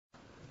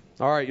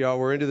All right, y'all,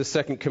 we're into the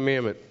second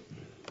commandment.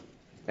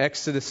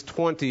 Exodus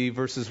 20,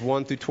 verses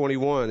 1 through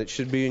 21. It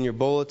should be in your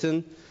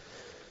bulletin.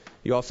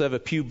 You also have a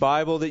pew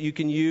Bible that you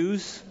can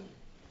use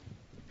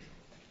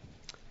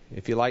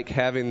if you like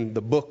having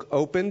the book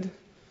opened.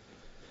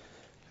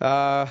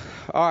 All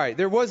right,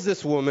 there was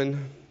this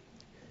woman,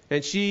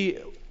 and she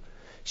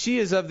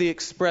is of the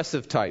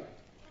expressive type.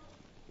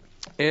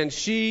 And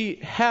she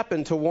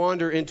happened to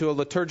wander into a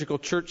liturgical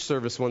church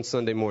service one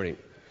Sunday morning.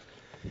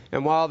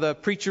 And while the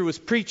preacher was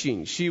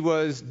preaching, she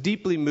was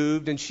deeply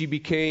moved, and she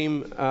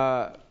became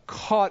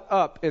caught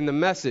up in the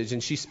message.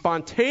 And she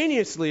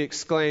spontaneously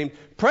exclaimed,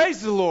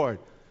 "Praise the Lord!"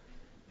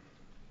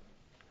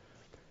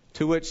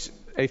 To which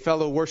a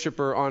fellow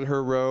worshiper on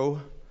her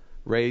row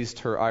raised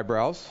her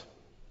eyebrows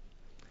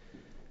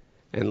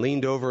and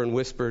leaned over and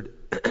whispered,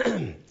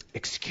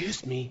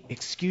 excuse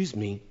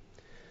me,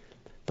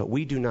 but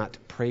we do not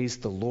praise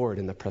the Lord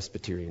in the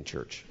Presbyterian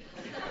Church."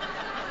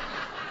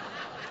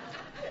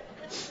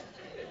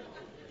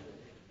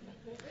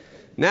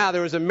 Now,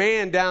 there was a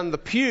man down the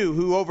pew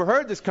who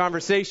overheard this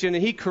conversation,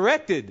 and he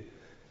corrected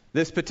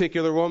this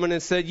particular woman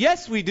and said,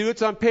 "Yes, we do.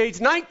 It's on page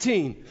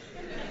 19.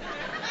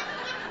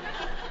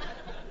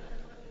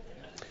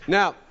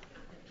 Now,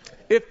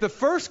 if the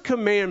first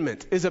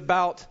commandment is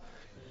about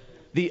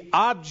the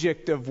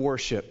object of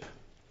worship,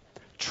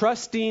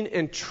 trusting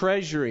and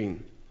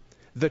treasuring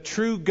the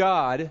true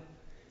God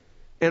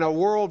in a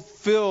world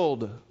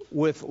filled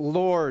with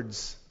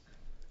lords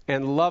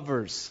and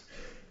lovers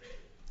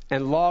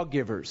and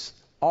lawgivers,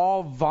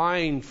 all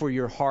vying for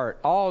your heart,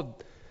 all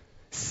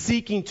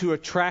seeking to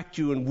attract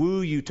you and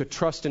woo you to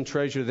trust and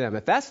treasure them.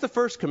 If that's the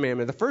first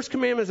commandment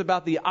is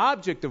about the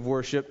object of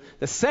worship.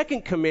 The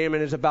second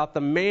commandment is about the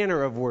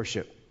manner of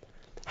worship.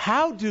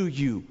 How do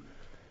you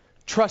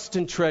trust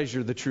and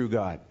treasure the true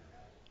God?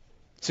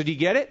 So do you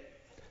get it?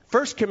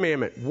 First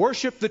commandment,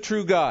 worship the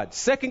true God.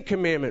 Second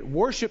commandment,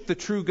 worship the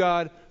true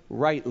God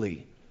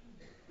rightly.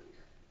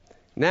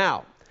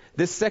 Now,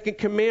 this second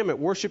commandment,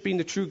 worshiping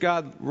the true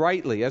God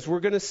rightly, as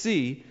we're going to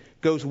see,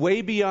 goes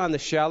way beyond the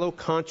shallow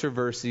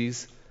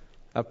controversies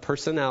of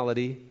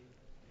personality,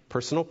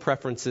 personal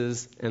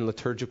preferences, and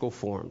liturgical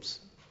forms.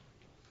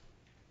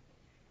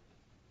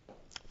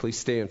 Please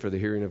stand for the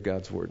hearing of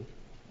God's word.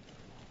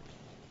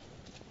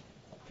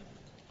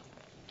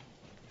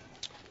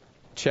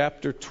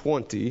 Chapter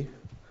 20,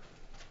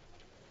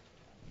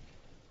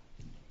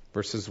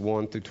 verses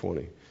 1 through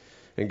 20.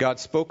 And God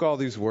spoke all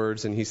these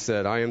words, and he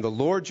said, "I am the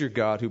Lord your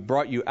God who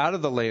brought you out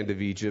of the land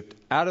of Egypt,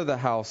 out of the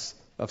house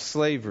of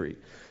slavery."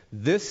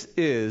 This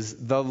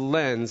is the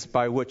lens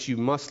by which you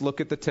must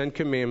look at the Ten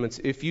Commandments.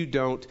 If you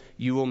don't,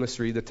 you will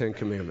misread the Ten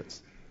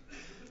Commandments.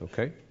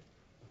 Okay?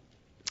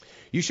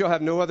 You shall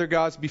have no other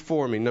gods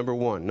before me, number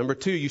one. Number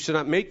two, you shall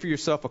not make for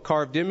yourself a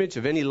carved image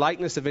of any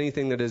likeness of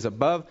anything that is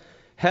above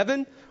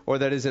heaven, or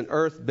that is in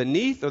earth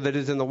beneath, or that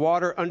is in the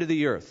water under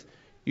the earth.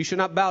 You shall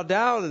not bow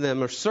down to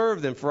them or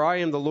serve them, for I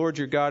am the Lord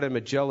your God. I am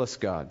a jealous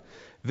God,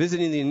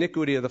 visiting the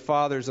iniquity of the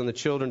fathers on the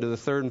children to the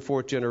third and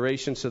fourth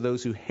generation, so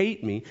those who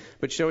hate me,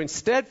 but showing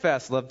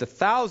steadfast love to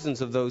thousands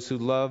of those who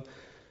love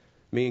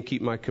me and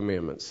keep my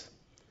commandments.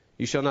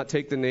 You shall not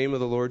take the name of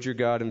the Lord your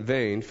God in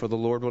vain, for the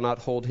Lord will not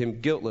hold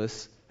him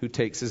guiltless who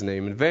takes his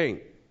name in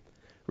vain.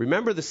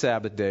 Remember the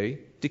Sabbath day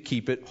to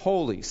keep it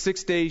holy.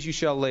 6 days you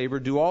shall labor,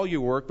 do all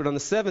your work, but on the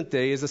seventh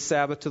day is a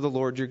Sabbath to the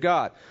Lord your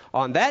God.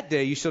 On that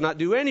day you shall not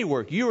do any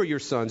work, you or your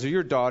sons or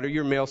your daughter,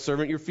 your male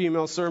servant, your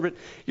female servant,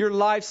 your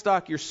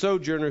livestock, your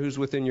sojourner who's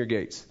within your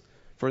gates.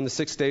 For in the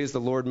 6 days the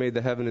Lord made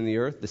the heaven and the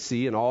earth, the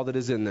sea, and all that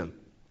is in them,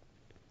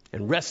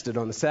 and rested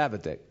on the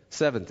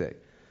seventh day.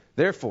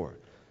 Therefore,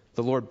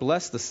 the Lord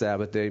blessed the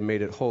Sabbath day and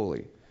made it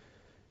holy.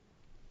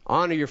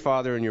 Honor your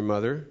father and your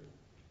mother,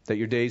 that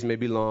your days may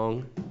be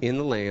long in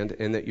the land,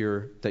 and that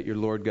your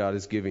Lord God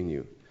is giving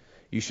you.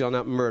 You shall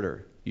not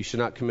murder. You shall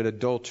not commit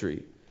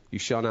adultery. You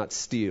shall not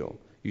steal.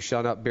 You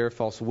shall not bear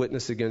false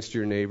witness against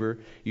your neighbor.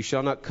 You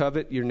shall not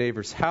covet your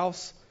neighbor's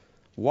house,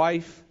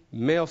 wife,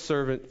 male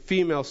servant,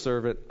 female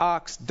servant,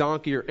 ox,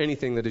 donkey, or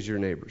anything that is your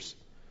neighbor's.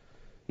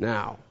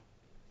 Now,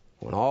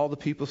 when all the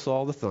people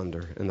saw the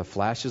thunder and the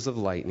flashes of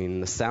lightning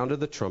and the sound of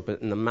the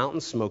trumpet and the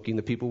mountain smoking,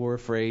 the people were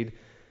afraid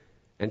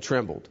and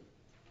trembled.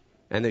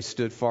 And they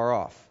stood far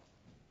off,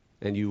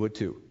 and you would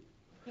too,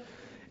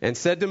 and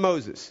said to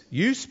Moses,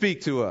 "You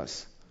speak to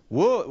us.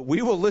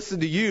 We will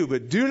listen to you,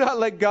 but do not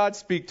let God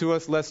speak to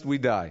us, lest we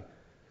die."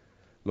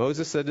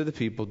 Moses said to the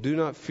people, "Do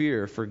not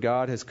fear, for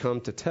God has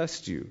come to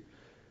test you,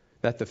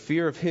 that the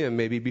fear of him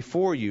may be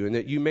before you, and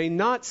that you may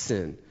not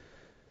sin."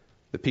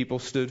 The people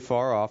stood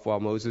far off while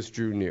Moses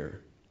drew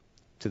near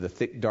to the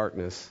thick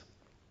darkness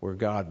where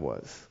God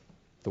was.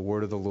 The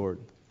word of the Lord.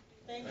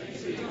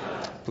 Thanks be to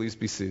God. Please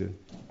be seated.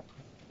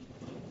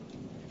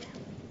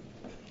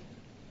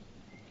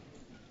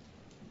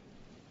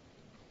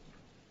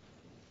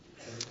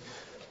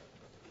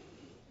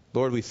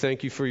 Lord, we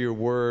thank you for your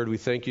word. We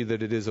thank you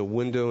that it is a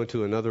window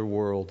into another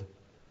world.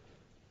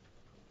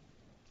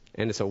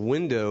 And it's a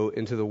window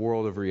into the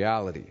world of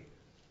reality.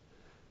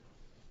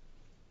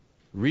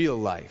 Real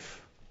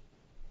life.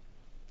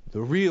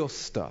 The real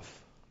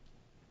stuff.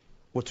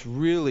 what's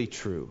really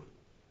true,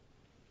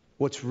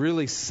 what's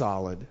really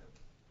solid,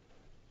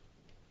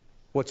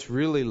 what's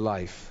really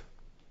life,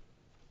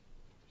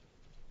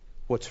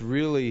 what's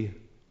really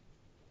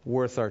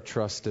worth our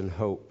trust and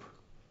hope,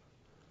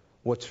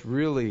 what's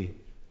really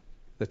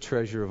the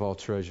treasure of all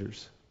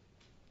treasures,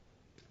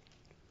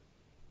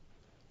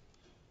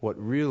 what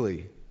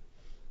really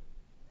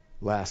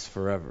lasts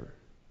forever.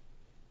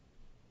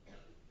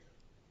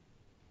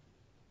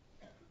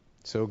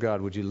 So,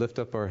 God, would you lift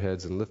up our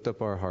heads and lift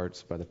up our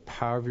hearts by the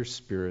power of your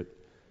Spirit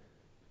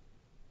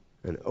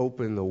and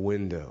open the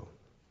window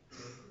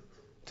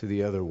to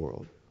the other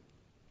world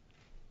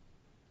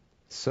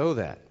so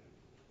that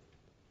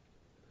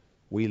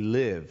we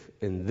live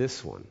in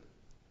this one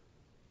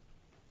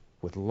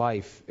with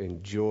life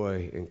and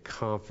joy and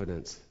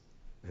confidence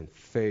and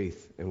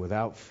faith and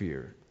without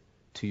fear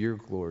to your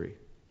glory.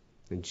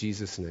 In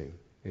Jesus' name,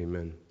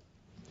 amen.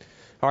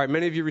 All right,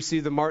 many of you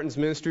received the Martin's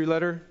ministry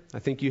letter. I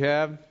think you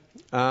have.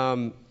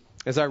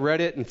 As I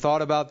read it and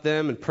thought about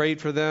them and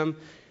prayed for them,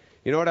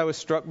 you know what I was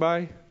struck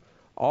by?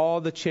 All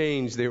the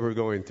change they were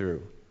going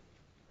through.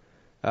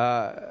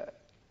 The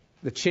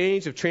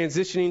change of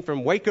transitioning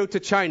from Waco to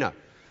China.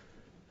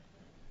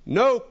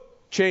 No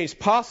change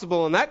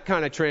possible in that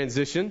kind of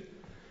transition.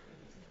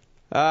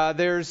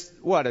 There's,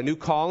 a new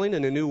calling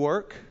and a new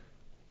work?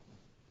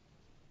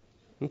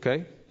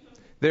 Okay.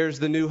 There's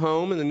the new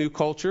home and the new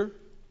culture.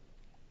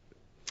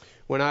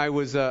 When I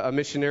was a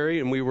missionary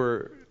and we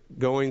were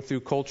going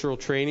through cultural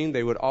training,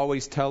 they would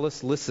always tell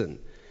us, listen,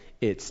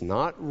 it's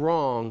not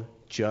wrong,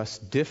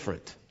 just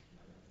different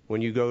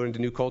when you go into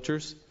new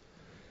cultures.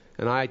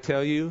 And I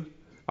tell you,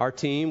 our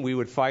team, we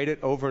would fight it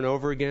over and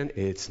over again.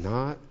 It's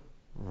not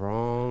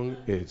wrong,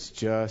 it's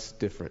just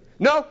different.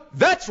 No,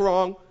 that's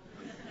wrong.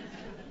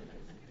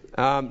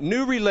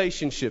 New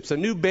relationships, a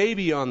new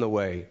baby on the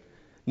way,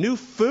 new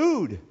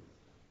food,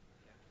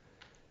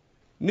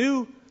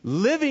 new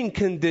living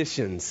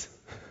conditions,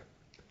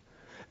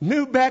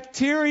 new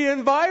bacteria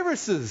and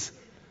viruses.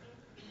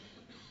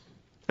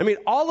 I mean,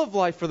 all of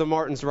life for the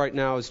Martins right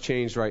now is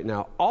changed right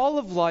now. All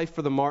of life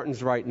for the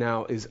Martins right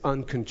now is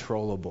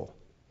uncontrollable.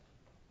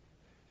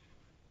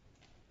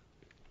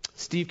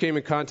 Steve came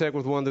in contact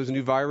with one of those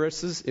new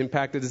viruses,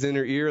 impacted his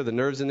inner ear, the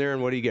nerves in there,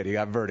 and what did he get? He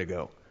got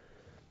vertigo.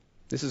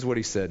 This is what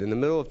he said. In the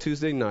middle of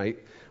Tuesday night,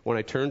 when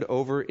I turned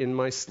over in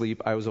my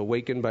sleep, I was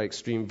awakened by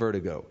extreme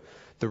vertigo.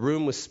 The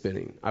room was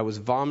spinning. I was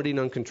vomiting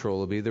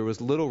uncontrollably. There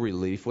was little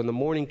relief. When the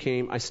morning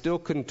came, I still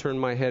couldn't turn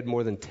my head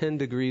more than 10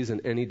 degrees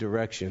in any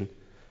direction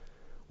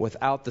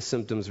without the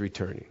symptoms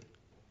returning.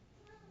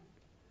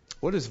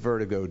 What does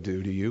vertigo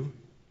do to you?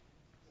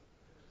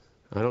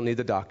 I don't need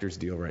the doctor's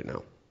deal right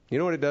now. You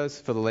know what it does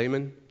for the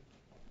layman?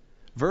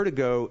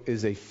 Vertigo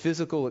is a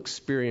physical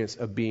experience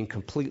of being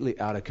completely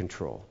out of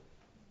control.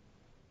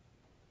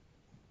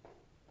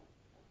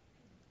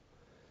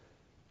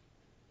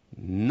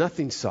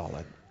 Nothing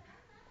solid.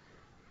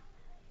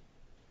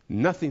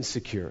 Nothing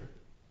secure.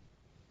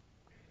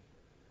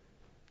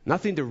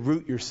 Nothing to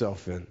root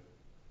yourself in.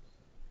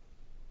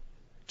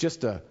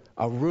 Just a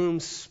room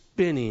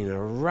spinning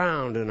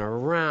around and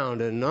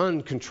around and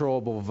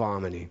uncontrollable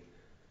vomiting.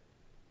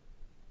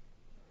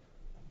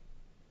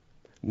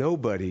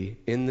 Nobody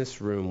in this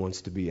room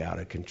wants to be out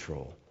of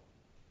control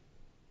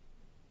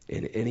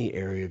in any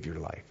area of your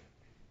life.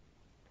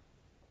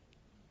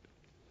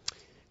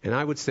 And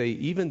I would say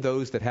even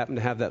those that happen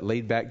to have that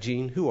laid-back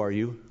gene, who are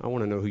you? I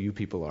want to know who you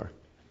people are.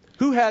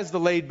 Who has the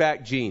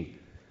laid-back gene?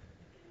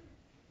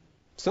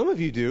 Some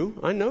of you do.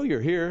 I know you're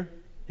here.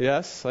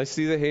 Yes, I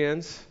see the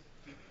hands.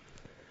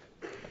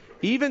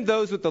 Even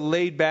those with the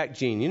laid-back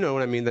gene, you know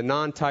what I mean, the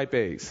non-type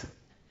A's.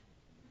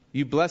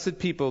 You blessed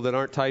people that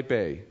aren't type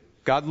A.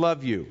 God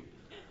love you.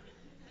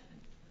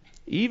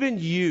 Even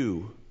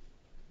you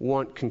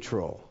want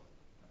control.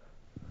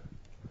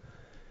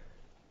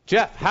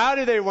 Jeff, how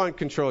do they want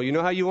control? You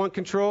know how you want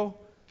control?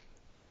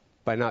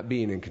 By not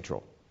being in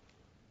control.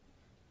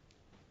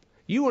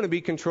 You want to be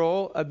in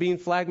control of being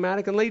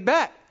phlegmatic and laid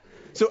back.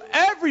 So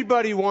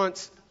everybody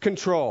wants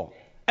control.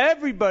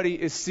 Everybody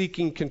is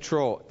seeking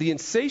control. The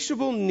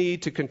insatiable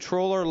need to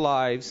control our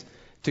lives,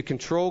 to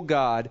control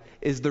God,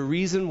 is the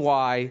reason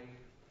why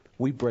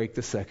we break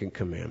the second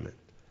commandment.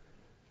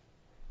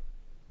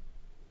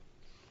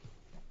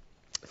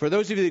 For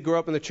those of you that grew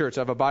up in the church,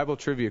 I have a Bible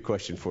trivia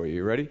question for you.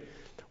 You ready?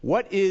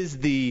 What is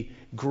the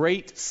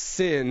great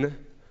sin,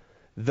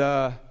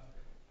 the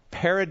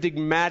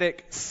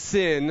paradigmatic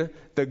sin,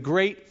 the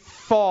great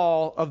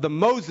fall of the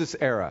Moses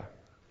era?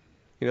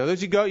 You know,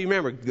 those you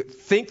remember,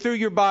 think through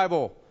your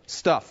Bible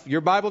stuff, your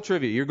Bible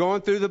trivia. You're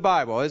going through the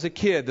Bible as a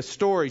kid, the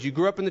stories. You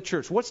grew up in the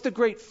church. What's the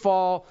great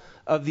fall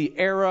of the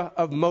era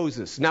of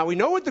Moses? Now, we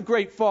know what the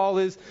great fall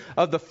is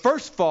of the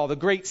first fall, the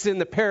great sin,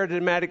 the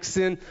paradigmatic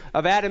sin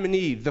of Adam and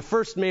Eve, the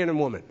first man and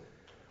woman.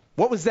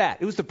 What was that?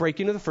 It was the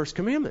breaking of the first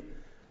commandment.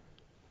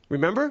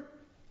 Remember?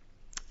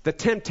 The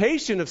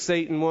temptation of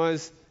Satan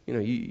was,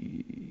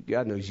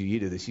 God knows you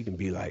eat of this, you can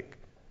be like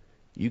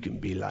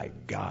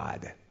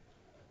God.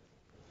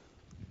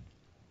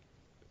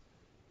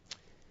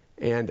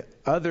 And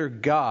other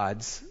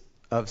gods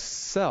of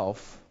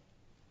self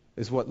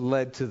is what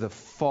led to the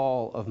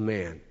fall of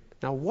man.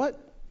 Now, what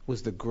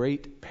was the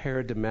great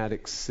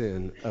paradigmatic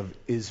sin of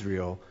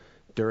Israel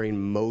during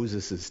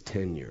Moses'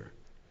 tenure?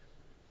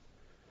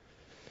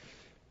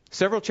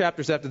 Several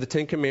chapters after the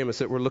Ten Commandments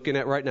that we're looking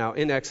at right now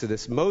in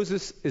Exodus,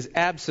 Moses is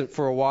absent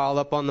for a while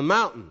up on the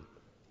mountain.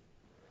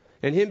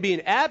 And him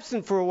being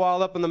absent for a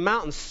while up on the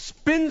mountain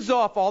spins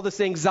off all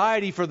this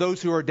anxiety for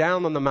those who are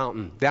down on the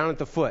mountain, down at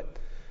the foot.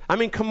 I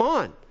mean, come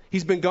on.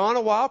 He's been gone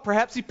a while.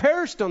 Perhaps he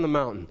perished on the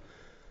mountain.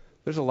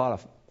 There's a lot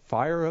of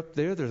fire up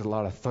there. There's a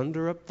lot of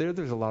thunder up there.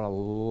 There's a lot of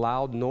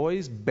loud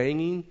noise,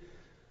 banging,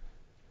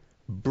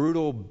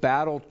 brutal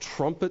battle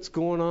trumpets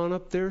going on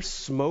up there,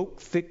 smoke,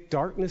 thick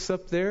darkness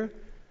up there.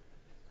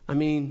 I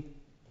mean,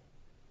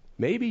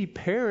 maybe he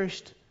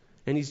perished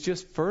and he's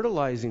just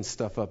fertilizing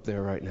stuff up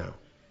there right now.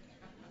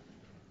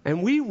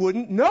 And we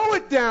wouldn't know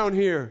it down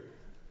here.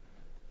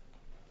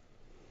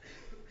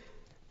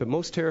 But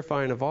most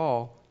terrifying of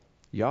all,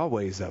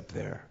 Yahweh's up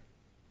there.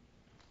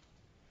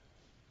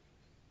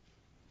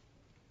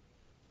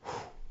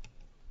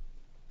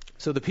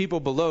 So the people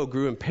below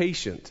grew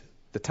impatient.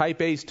 The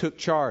type A's took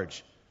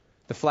charge.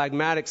 The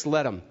phlegmatics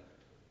led them.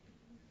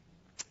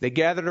 They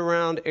gathered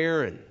around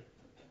Aaron,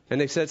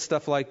 and they said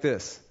stuff like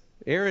this.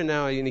 Aaron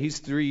now, he's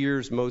 3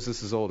 years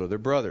Moses is older. They're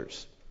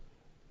brothers.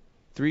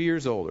 3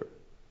 years older.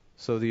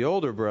 So the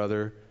older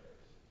brother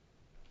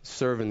is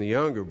serving the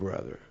younger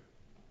brother.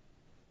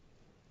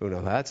 Oh,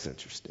 now that's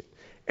interesting.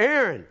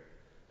 Aaron,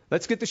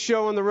 let's get the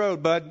show on the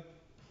road, bud.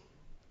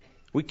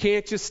 We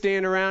can't just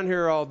stand around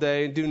here all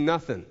day and do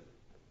nothing.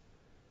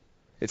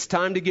 It's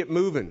time to get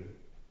moving.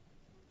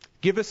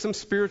 Give us some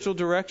spiritual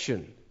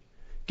direction.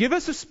 Give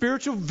us a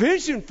spiritual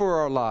vision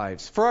for our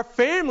lives, for our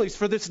families,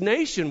 for this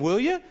nation, will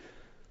you?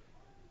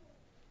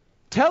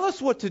 Tell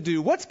us what to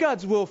do. What's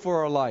God's will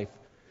for our life?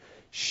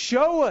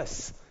 Show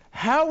us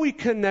how we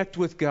connect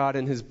with God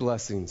and His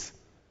blessings.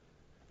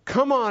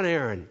 Come on,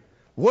 Aaron.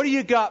 What do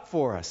you got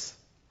for us?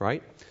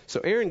 Right?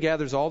 So Aaron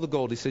gathers all the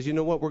gold. He says, you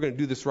know what? We're going to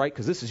do this right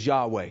because this is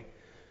Yahweh.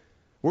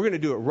 We're going to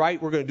do it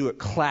right. We're going to do it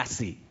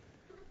classy.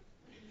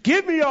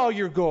 Give me all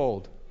your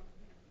gold.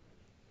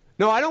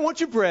 No, I don't want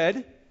your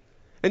bread.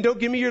 And don't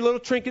give me your little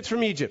trinkets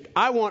from Egypt.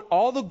 I want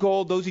all the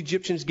gold those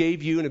Egyptians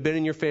gave you and have been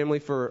in your family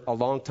for a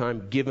long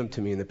time. Give them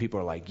to me. And the people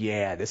are like,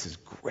 yeah, this is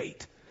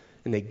great.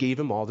 And they gave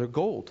him all their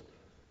gold.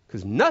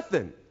 Because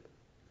nothing's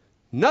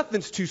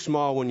too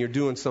small when you're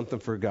doing something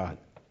for God.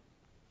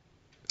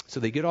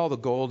 So they get all the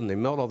gold and they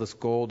melt all this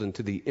gold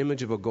into the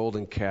image of a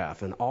golden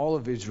calf. And all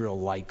of Israel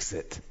likes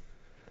it.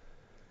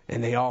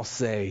 And they all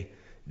say,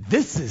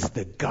 this is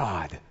the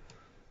God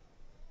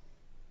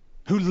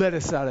who led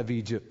us out of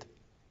Egypt,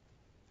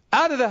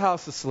 out of the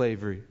house of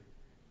slavery.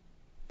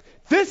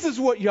 This is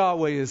what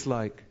Yahweh is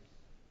like.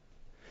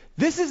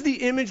 This is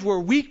the image where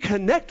we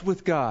connect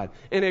with God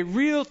in a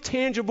real,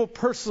 tangible,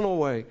 personal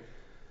way.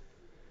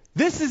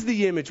 This is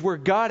the image where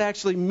God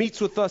actually meets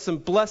with us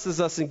and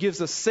blesses us and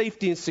gives us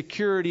safety and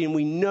security, and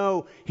we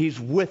know He's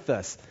with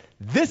us.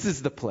 This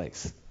is the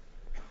place.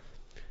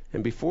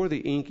 And before the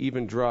ink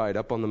even dried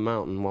up on the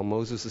mountain, while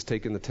Moses is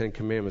taking the Ten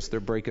Commandments, they're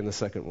breaking the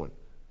second one.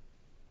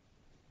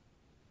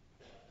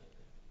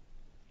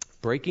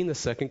 Breaking the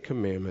second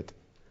commandment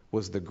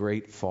was the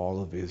great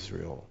fall of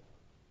Israel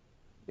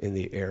in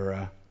the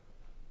era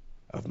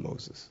of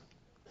Moses.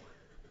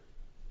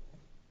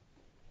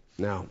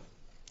 Now,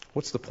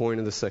 what's the point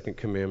of the second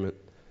commandment?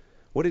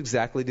 What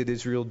exactly did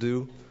Israel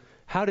do?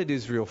 How did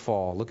Israel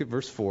fall? Look at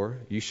verse 4.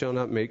 You shall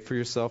not make for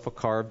yourself a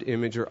carved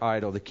image or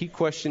idol. The key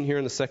question here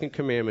in the second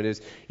commandment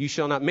is, you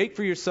shall not make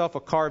for yourself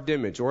a carved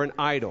image or an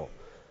idol.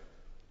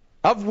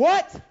 Of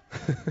what?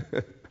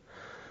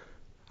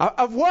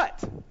 Of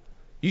what?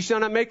 You shall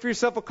not make for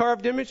yourself a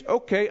carved image?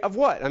 Okay, of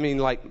what? I mean,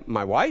 like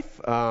my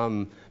wife,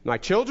 my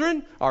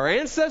children, our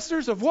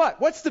ancestors, of what?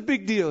 What's the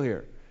big deal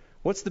here?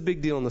 What's the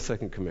big deal in the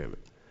second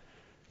commandment?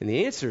 And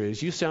the answer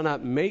is, you shall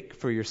not make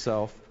for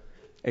yourself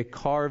a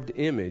carved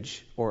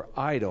image or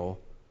idol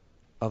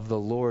of the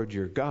Lord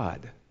your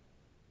God.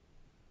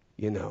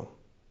 You know,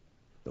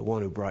 the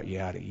one who brought you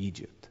out of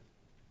Egypt,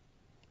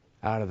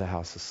 out of the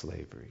house of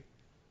slavery.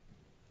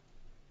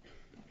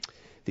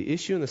 The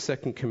issue in the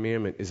second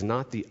commandment is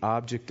not the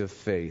object of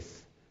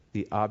faith,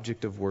 the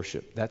object of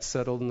worship. That's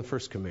settled in the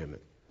first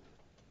commandment.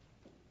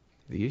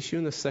 The issue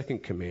in the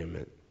second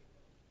commandment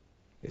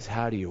is,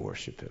 how do you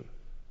worship Him?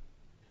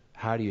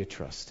 How do you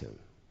trust Him?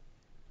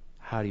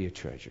 How do you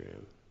treasure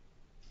Him?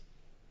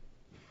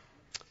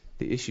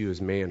 The issue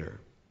is manner.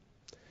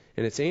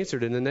 And it's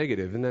answered in the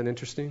negative. Isn't that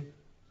interesting? And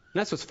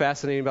that's what's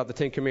fascinating about the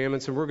Ten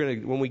Commandments. And we're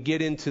going to, when we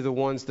get into the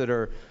ones that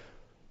are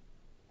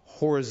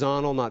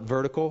horizontal, not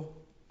vertical,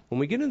 when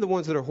we get into the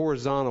ones that are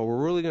horizontal,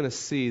 we're really going to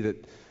see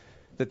that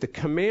the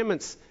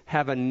commandments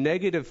have a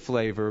negative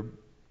flavor,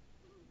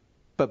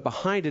 but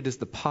behind it is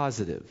the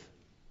positive.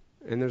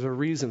 And there's a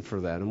reason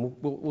for that. And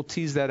we'll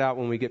tease that out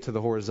when we get to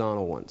the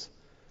horizontal ones.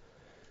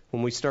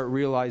 When we start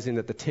realizing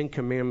that the Ten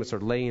Commandments are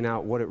laying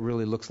out what it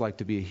really looks like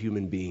to be a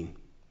human being.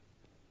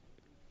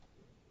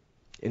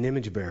 An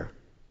image bearer.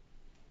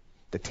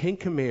 The Ten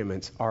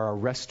Commandments are a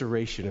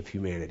restoration of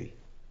humanity.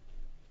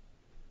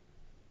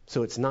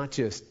 So it's not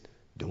just,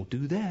 don't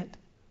do that.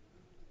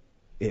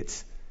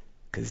 It's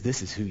because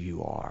this is who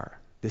you are.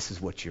 This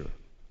is what you're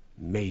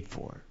made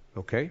for.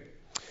 Okay?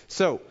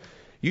 So,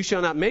 you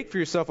shall not make for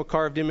yourself a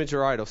carved image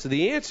or idol. So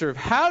the answer of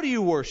how do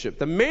you worship,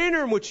 the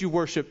manner in which you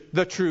worship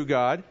the true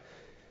God,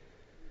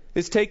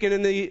 is taken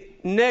in the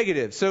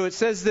negative. So it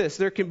says this,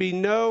 there can be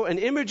an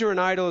image or an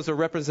idol is a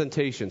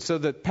representation. So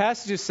the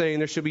passage is saying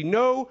there should be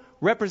no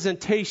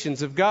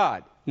representations of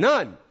God.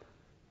 None.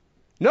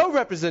 No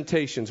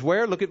representations.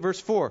 Where? Look at verse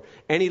 4.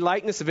 Any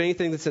likeness of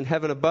anything that's in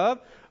heaven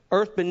above,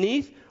 earth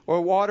beneath,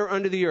 or water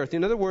under the earth.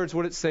 In other words,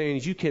 what it's saying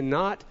is you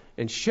cannot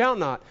and shall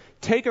not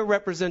take a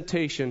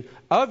representation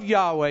of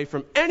Yahweh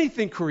from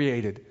anything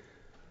created.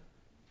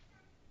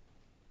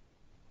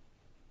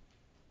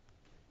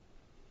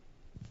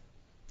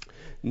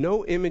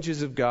 No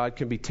images of God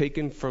can be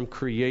taken from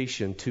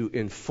creation to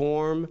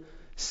inform,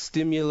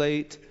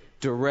 stimulate,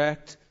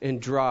 direct,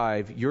 and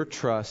drive your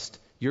trust,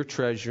 your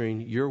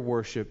treasuring, your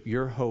worship,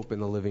 your hope in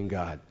the living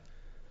God.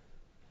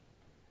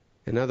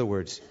 In other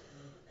words,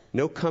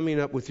 no coming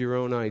up with your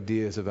own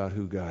ideas about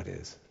who God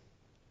is.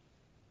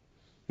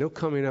 No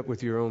coming up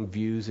with your own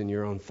views and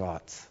your own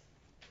thoughts.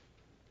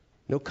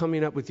 No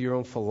coming up with your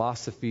own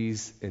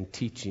philosophies and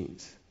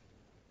teachings.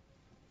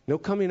 No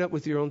coming up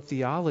with your own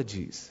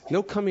theologies.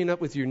 No coming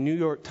up with your New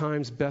York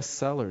Times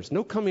bestsellers.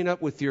 No coming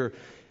up with your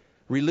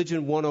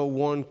Religion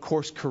 101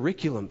 course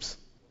curriculums.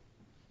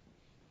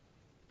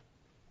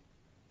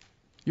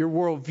 Your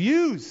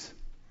worldviews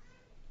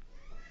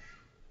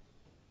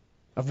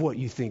of what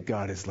you think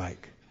God is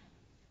like.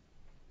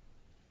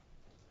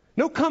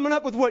 No coming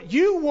up with what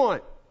you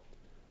want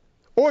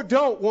or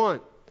don't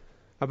want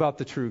about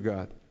the true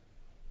God.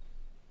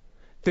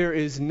 There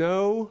is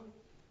no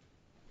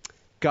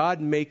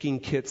God-making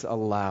kits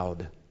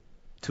allowed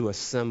to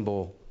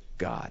assemble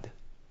God.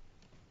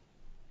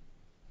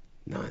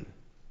 None.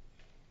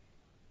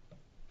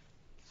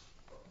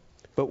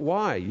 But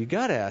why? You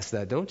got to ask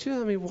that, don't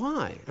you? I mean,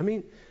 why? I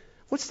mean,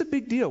 what's the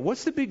big deal?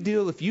 What's the big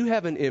deal if you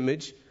have an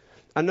image,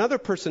 another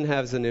person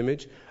has an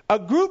image, a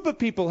group of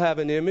people have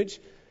an image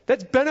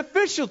that's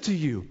beneficial to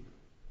you?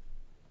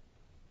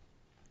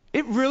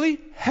 It really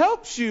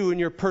helps you in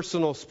your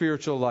personal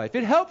spiritual life.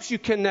 It helps you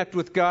connect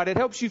with God. It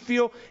helps you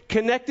feel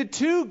connected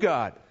to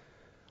God.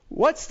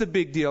 What's the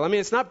big deal? I mean,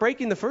 it's not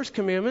breaking the first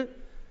commandment.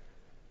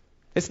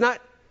 It's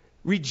not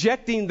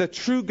rejecting the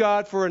true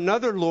God for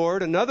another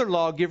Lord, another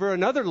lawgiver,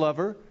 another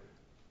lover.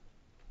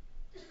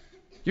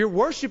 You're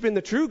worshiping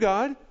the true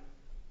God.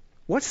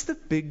 What's the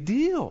big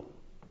deal?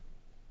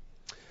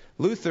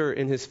 Luther,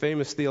 in his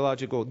famous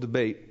theological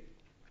debate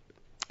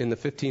in the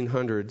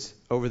 1500s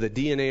over the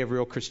DNA of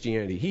real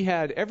Christianity, he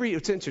had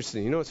it's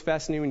interesting. You know, it's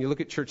fascinating when you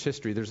look at church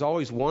history. There's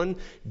always two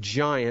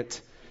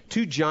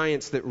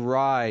giants that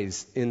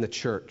rise in the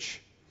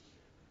church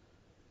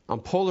on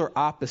polar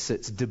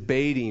opposites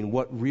debating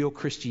what real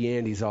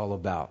Christianity is all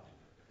about.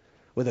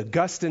 With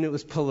Augustine, it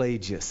was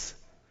Pelagius.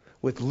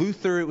 With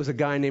Luther, it was a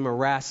guy named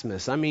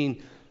Erasmus. I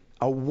mean,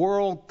 a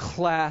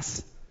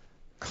world-class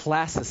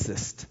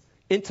classicist,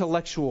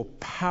 intellectual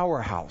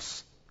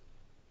powerhouse.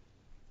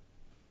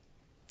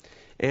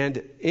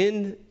 And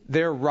in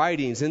their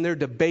writings, in their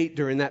debate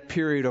during that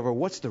period over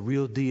what's the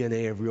real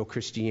DNA of real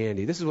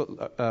Christianity, this is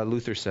what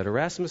Luther said.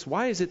 Erasmus,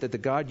 why is it that the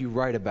God you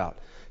write about,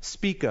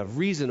 speak of,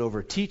 reason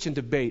over, teach and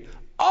debate,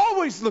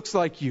 always looks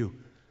like you?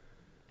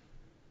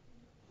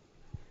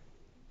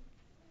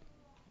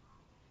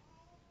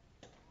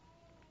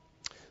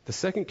 The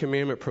second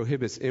commandment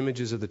prohibits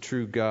images of the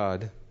true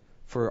God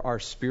for our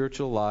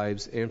spiritual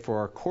lives and for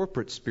our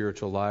corporate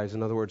spiritual lives,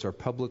 in other words, our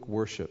public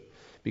worship.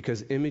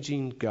 Because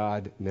imaging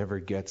God never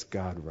gets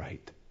God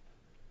right.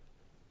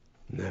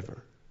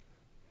 Never.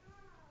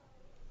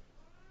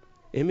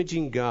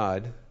 Imaging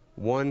God,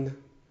 one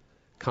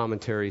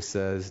commentary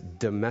says,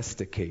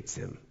 domesticates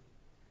him,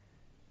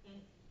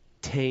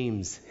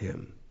 tames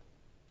him,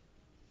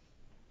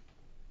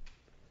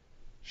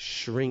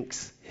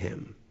 shrinks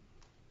him,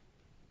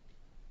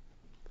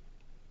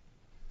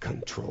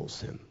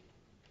 controls him.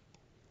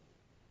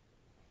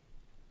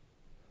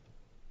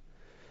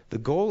 The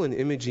goal in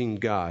imaging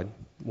God,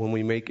 when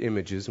we make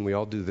images, and we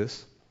all do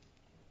this,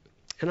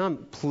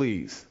 and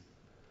please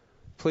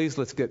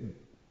let's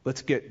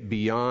get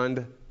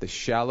beyond the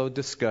shallow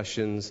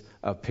discussions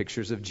of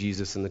pictures of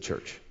Jesus in the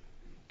church.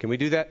 Can we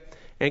do that?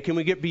 And can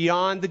we get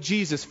beyond the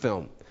Jesus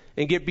film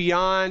and get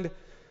beyond,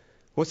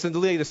 what's the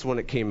latest one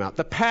that came out?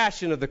 The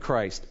Passion of the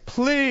Christ.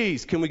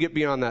 Please, can we get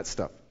beyond that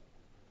stuff?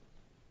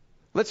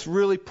 Let's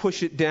really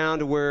push it down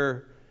to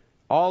where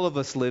all of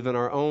us live in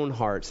our own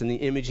hearts and the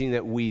imaging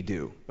that we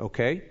do,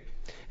 okay?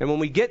 And when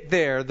we get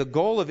there, the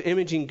goal of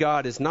imaging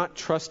God is not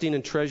trusting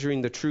and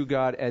treasuring the true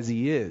God as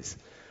he is.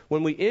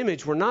 When we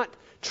image, we're not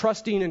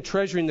trusting and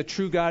treasuring the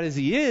true God as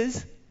he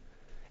is,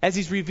 as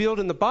he's revealed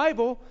in the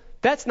Bible.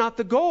 That's not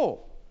the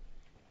goal.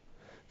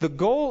 The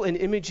goal in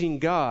imaging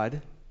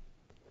God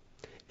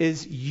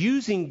is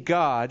using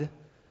God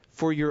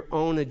for your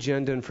own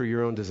agenda and for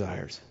your own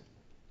desires.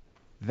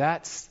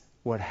 That's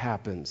what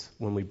happens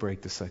when we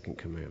break the second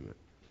commandment.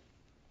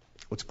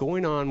 What's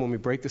going on when we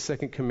break the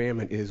second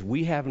commandment is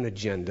we have an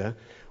agenda,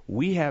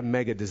 we have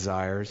mega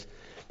desires,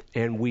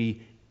 and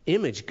we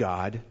image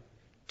God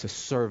to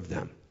serve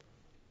them.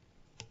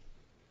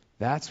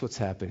 That's what's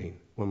happening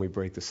when we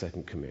break the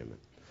second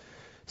commandment.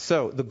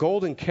 So the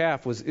golden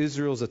calf was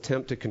Israel's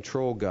attempt to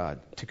control God,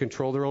 to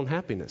control their own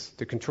happiness,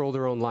 to control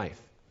their own life.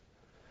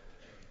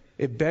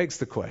 It begs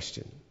the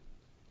question,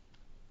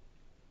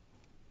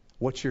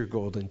 what's your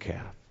golden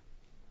calf?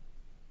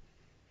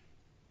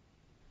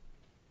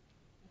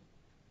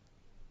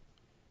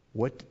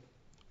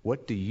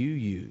 What do you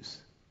use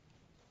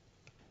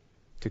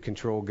to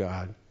control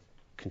God,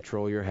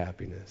 control your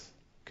happiness,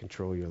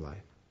 control your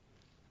life?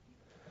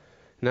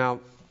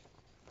 Now,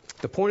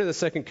 the point of the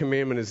second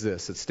commandment is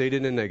this. It's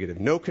stated in negative.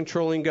 No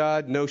controlling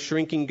God, no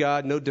shrinking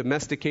God, no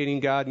domesticating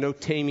God, no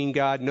taming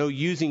God, no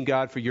using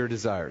God for your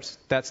desires.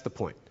 That's the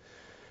point.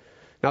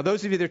 Now,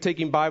 those of you that are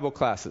taking Bible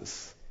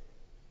classes,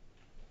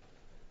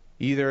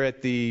 either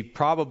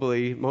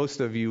probably most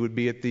of you would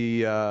be at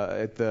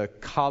the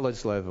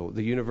college level,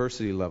 the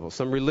university level,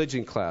 some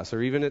religion class,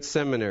 or even at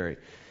seminary.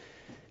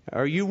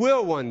 Or you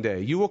will one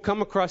day. You will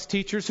come across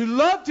teachers who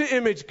love to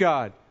image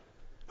God,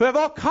 who have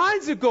all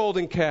kinds of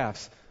golden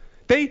calves.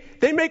 They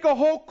make a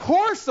whole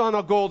course on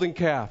a golden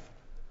calf.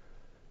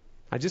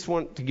 I just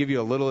want to give you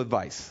a little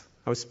advice.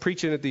 I was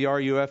preaching at the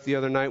RUF the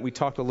other night. We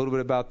talked a little bit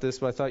about this,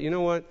 but I thought, you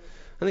know what?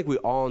 I think we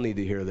all need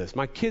to hear this.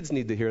 My kids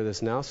need to hear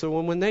this now, so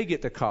when they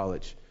get to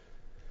college.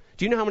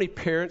 Do you know how many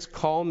parents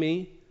call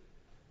me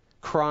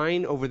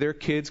crying over their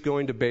kids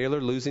going to Baylor,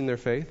 losing their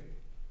faith?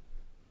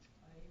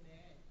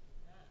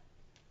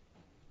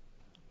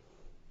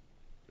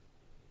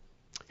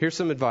 Here's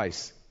some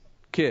advice.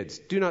 Kids,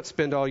 do not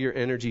spend all your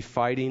energy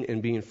fighting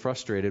and being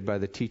frustrated by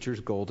the teacher's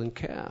golden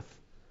calf.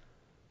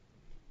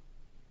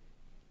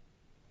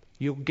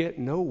 You'll get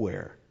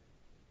nowhere.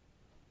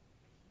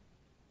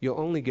 You'll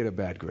only get a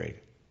bad grade.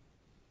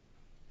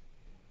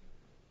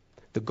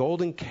 The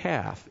golden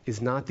calf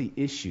is not the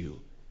issue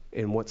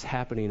in what's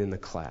happening in the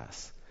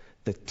class.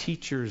 The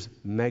teacher's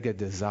mega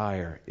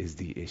desire is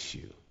the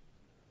issue.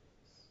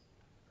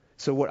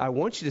 So what I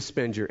want you to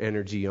spend your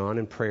energy on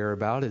and prayer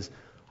about is,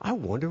 I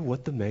wonder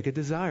what the mega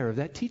desire of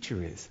that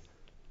teacher is.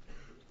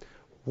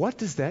 What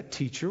does that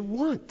teacher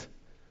want?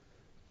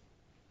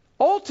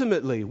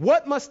 Ultimately,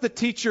 what must the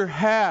teacher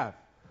have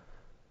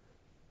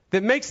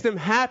that makes them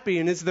happy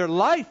and is their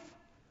life?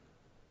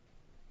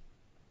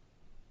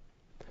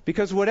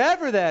 Because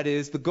whatever that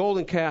is, the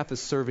golden calf is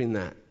serving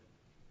that.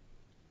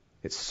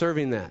 It's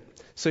serving that.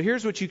 So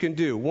here's what you can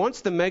do.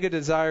 Once the mega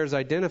desire is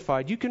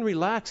identified, you can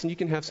relax and you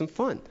can have some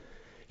fun.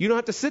 You don't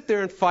have to sit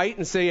there and fight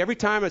and say every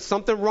time it's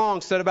something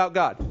wrong said about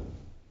God.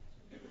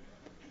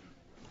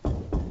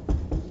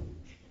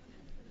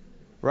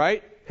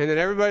 Right? And then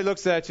everybody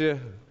looks at you.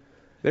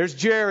 There's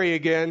Jerry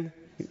again.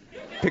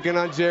 Picking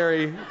on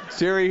Jerry. Is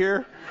Jerry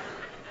here?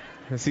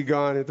 Has he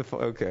gone at the...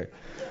 Okay.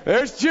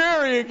 There's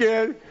Jerry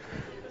again.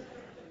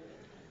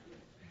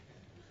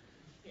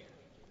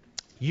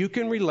 You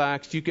can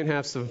relax. You can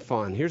have some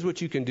fun. Here's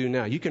what you can do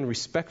now. You can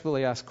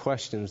respectfully ask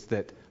questions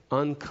that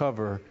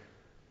uncover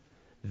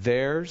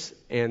theirs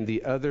and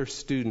the other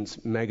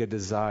students' mega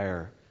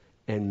desire,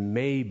 and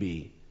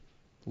maybe,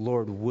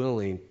 Lord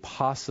willing,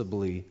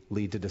 possibly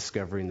lead to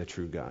discovering the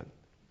true God.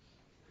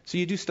 So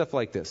you do stuff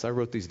like this. I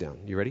wrote these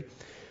down. You ready?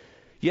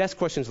 You ask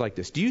questions like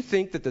this. Do you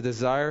think that the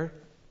desire...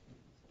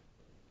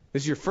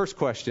 This is your first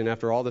question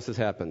after all this has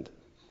happened.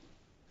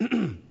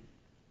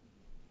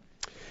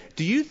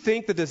 Do you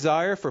think the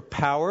desire for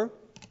power,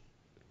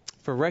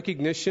 for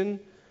recognition,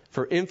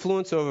 for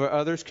influence over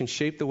others can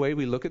shape the way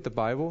we look at the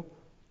Bible,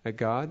 at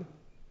God,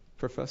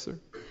 Professor?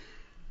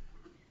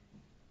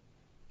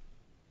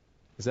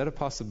 Is that a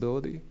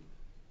possibility?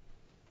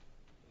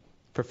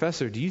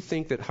 Professor, do you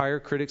think that higher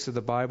critics of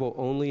the Bible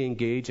only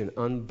engage in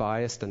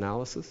unbiased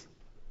analysis?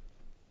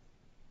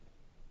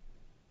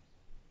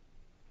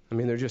 I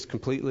mean, they're just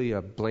completely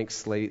a blank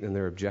slate and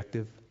they're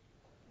objective.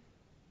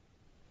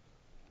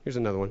 Here's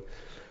another one.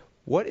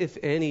 What, if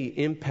any,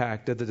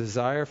 impact does the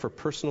desire for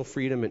personal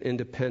freedom and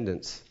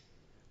independence,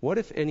 what,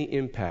 if any,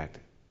 impact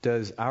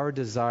does our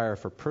desire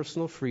for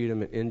personal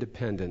freedom and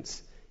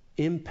independence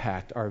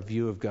impact our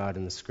view of God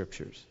in the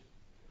Scriptures?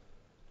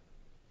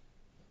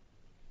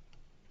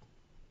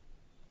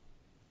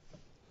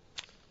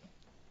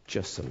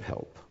 Just some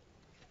help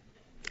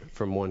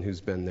from one who's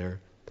been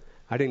there.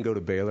 I didn't go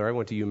to Baylor. I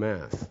went to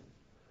UMass,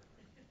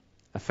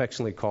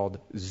 affectionately called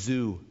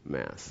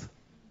ZooMass.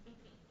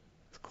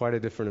 It's quite a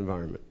different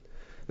environment.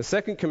 The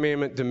second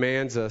commandment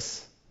demands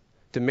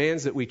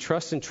that we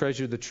trust and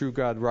treasure the true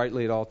God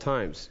rightly at all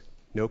times.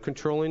 No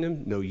controlling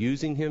him, no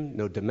using him,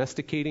 no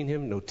domesticating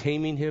him, no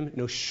taming him,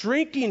 no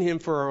shrinking him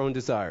for our own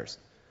desires,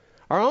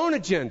 our own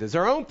agendas,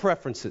 our own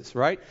preferences,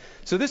 right?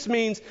 So this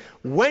means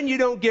when you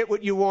don't get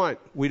what you want,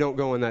 we don't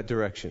go in that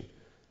direction.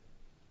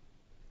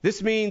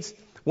 This means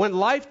when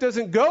life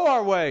doesn't go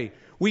our way,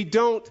 we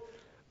don't,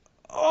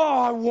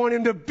 I want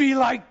him to be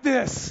like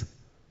this.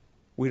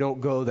 We don't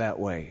go that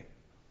way.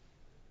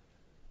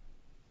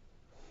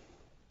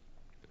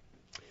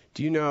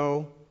 Do you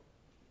know,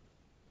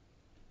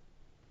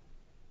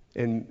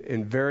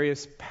 in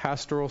various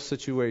pastoral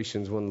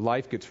situations, when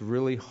life gets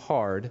really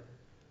hard,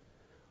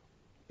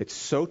 it's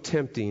so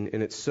tempting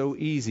and it's so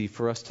easy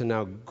for us to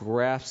now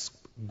grasp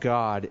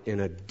God in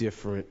a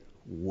different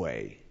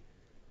way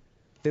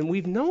than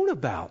we've known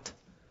about.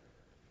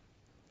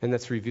 And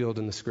that's revealed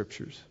in the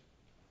Scriptures.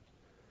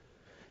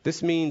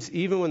 This means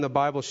even when the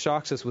Bible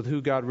shocks us with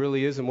who God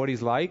really is and what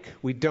He's like,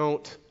 we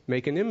don't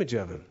make an image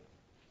of Him.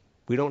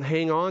 We don't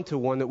hang on to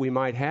one that we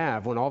might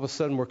have when all of a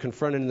sudden we're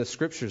confronted in the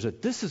Scriptures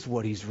that this is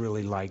what He's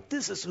really like.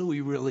 This is who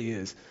He really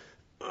is.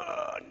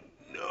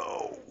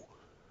 No.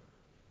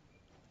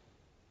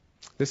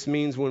 This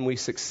means when we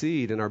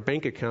succeed and our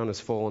bank account is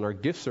full and our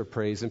gifts are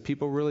praised and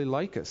people really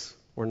like us,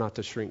 we're not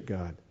to shrink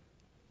God.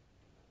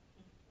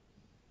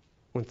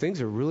 When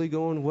things are really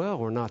going well,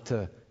 we're not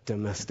to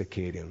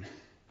domesticate Him.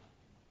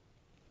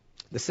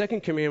 The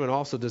second commandment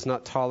also does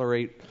not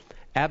tolerate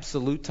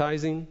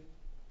absolutizing,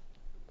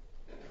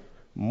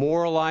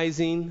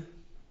 moralizing,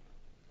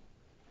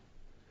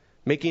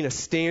 making a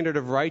standard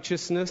of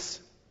righteousness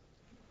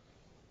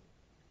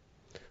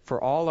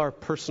for all our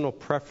personal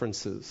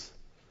preferences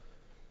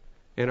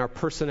and our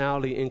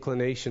personality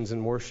inclinations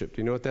in worship.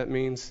 Do you know what that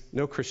means?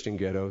 No Christian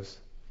ghettos.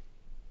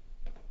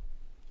 You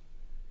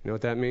know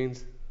what that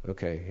means?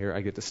 Okay, here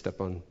I get to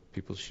step on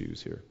people's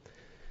shoes here.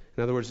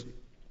 In other words,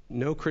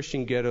 no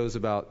Christian ghettos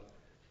about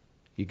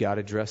you got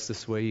to dress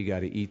this way, you got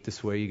to eat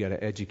this way, you got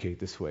to educate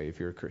this way if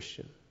you're a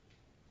Christian.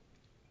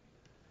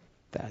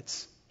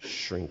 That's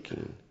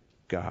shrinking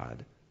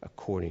God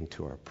according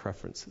to our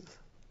preferences.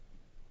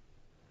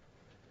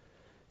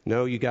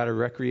 No, you got to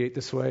recreate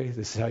this way.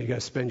 This is how you got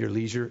to spend your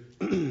leisure.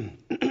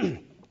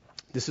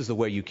 This is the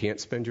way you can't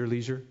spend your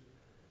leisure.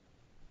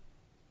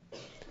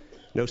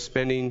 No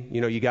spending,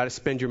 you got to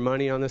spend your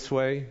money on this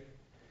way.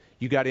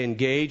 You got to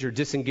engage or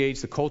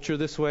disengage the culture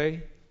this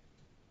way.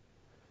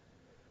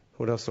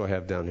 What else do I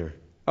have down here?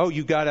 Oh,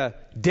 you got to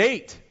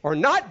date or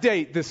not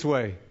date this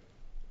way.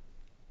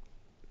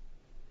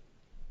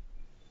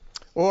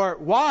 Or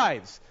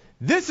wives,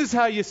 this is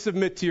how you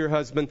submit to your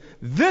husband.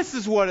 This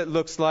is what it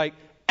looks like.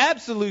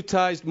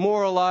 Absolutized,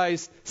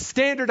 moralized,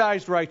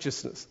 standardized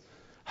righteousness.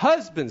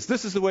 Husbands,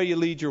 this is the way you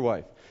lead your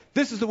wife.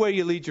 This is the way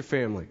you lead your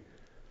family.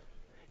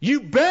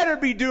 You better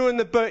be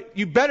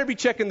you better be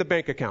checking the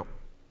bank account.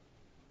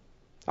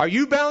 Are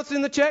you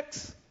balancing the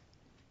checks?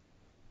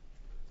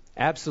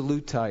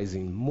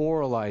 Absolutizing,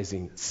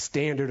 moralizing,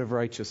 standard of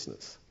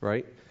righteousness,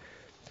 right?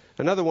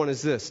 Another one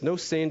is this: no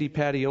Sandy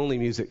Patty only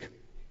music.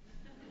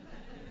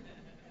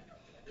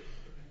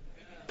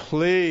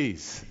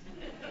 Please.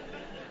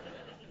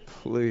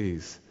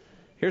 Please.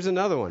 Here's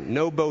another one: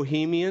 no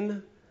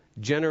Bohemian,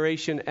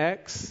 Generation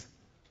X,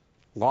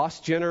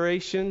 Lost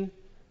Generation,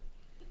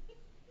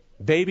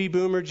 Baby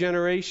Boomer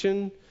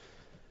generation,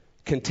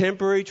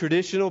 contemporary,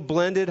 traditional,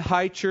 blended,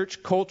 high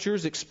church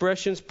cultures,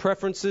 expressions,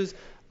 preferences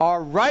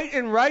are right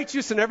and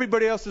righteous and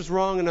everybody else is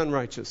wrong and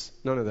unrighteous.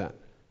 None of that.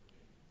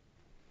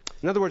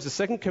 In other words, the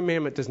second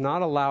commandment does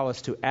not allow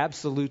us to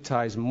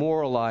absolutize,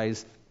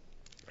 moralize,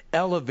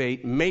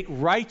 elevate, make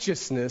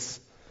righteousness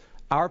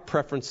our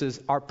preferences,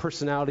 our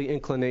personality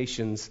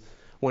inclinations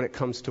when it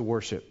comes to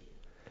worship.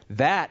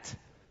 That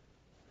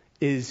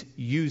is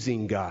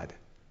using God.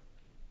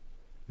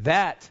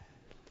 That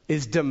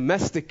is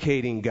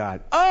domesticating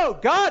God. Oh,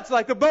 God's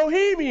like a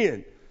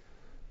bohemian.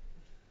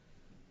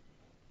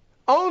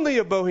 Only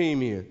a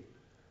bohemian.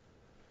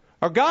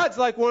 Or God's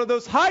like one of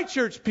those high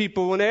church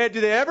people. Do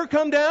they ever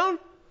come down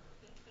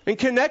and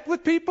connect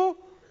with people? Do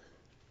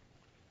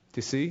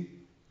you see?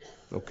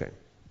 Okay.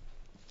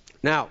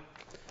 Now,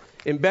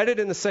 embedded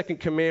in the second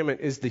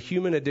commandment is the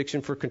human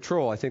addiction for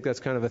control. I think that's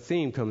kind of a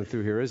theme coming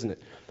through here, isn't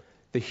it?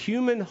 The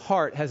human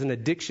heart has an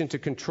addiction to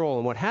control.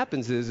 And what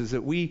happens is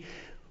that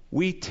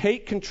we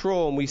take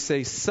control and we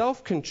say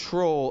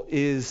self-control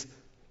is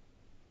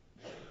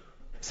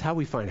how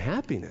we find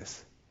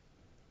happiness.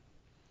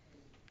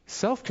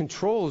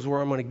 Self-control is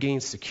where I'm going to gain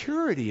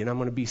security and I'm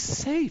going to be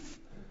safe.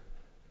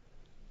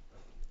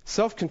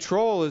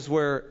 Self-control is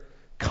where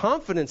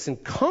confidence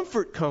and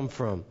comfort come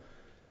from.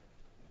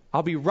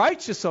 I'll be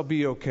righteous, I'll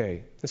be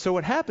okay. And so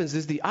what happens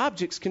is the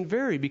objects can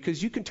vary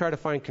because you can try to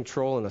find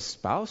control in a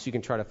spouse. You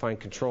can try to find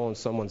control in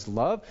someone's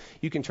love.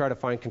 You can try to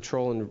find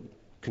control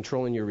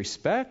in your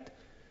respect,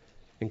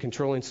 and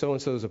controlling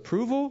so-and-so's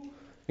approval,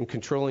 and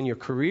controlling your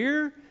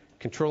career,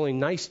 controlling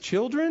nice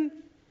children.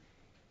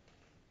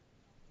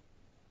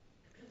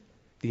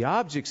 The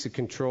objects of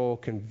control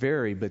can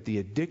vary, but the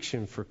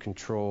addiction for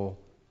control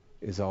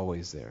is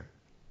always there.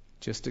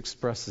 Just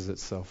expresses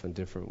itself in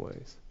different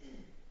ways.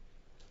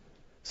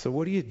 So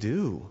what do you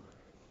do?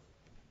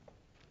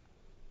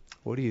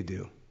 What do you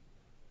do?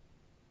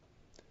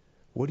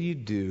 What do you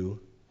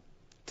do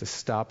to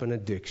stop an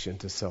addiction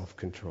to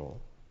self-control?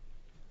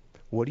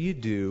 What do you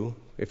do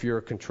if you're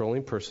a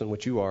controlling person,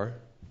 which you are?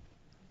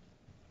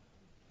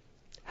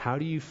 How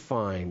do you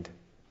find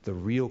the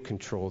real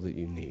control that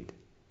you need?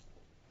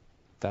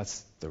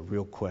 That's the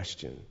real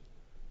question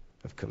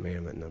of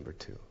commandment number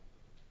 2.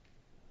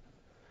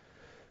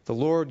 The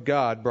Lord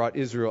God brought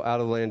Israel out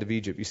of the land of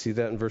Egypt. You see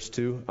that in verse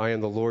 2? I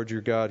am the Lord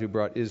your God who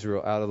brought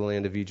Israel out of the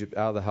land of Egypt,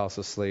 out of the house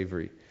of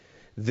slavery.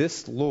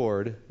 This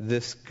Lord,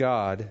 this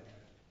God,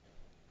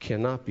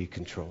 cannot be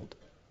controlled.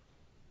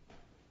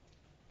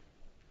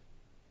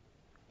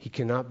 He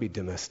cannot be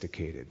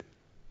domesticated.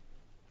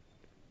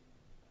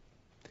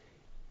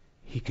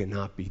 He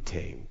cannot be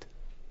tamed.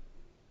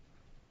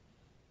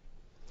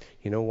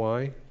 You know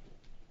why?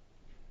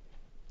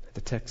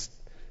 The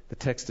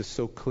text is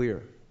so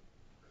clear.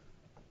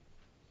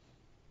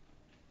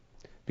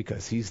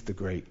 Because he's the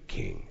great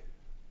king.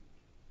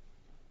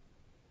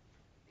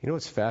 You know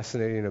what's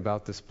fascinating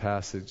about this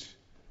passage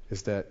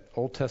is that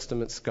Old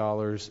Testament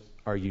scholars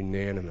are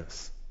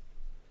unanimous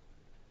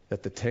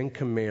that the Ten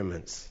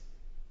Commandments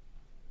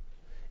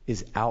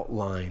is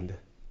outlined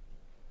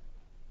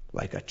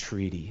like a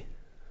treaty,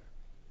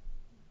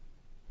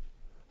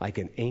 like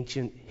an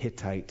ancient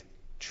Hittite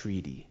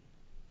treaty.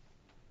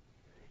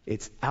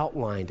 It's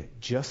outlined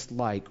just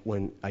like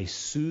when a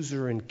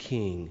suzerain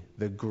king,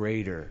 the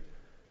greater,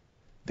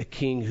 the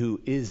king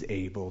who is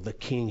able, the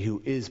king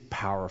who is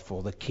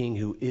powerful, the king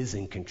who is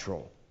in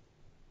control.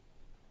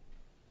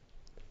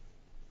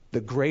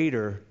 The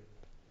greater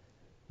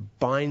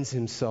binds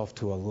himself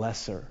to a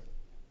lesser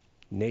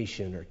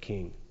nation or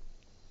king.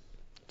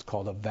 It's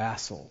called a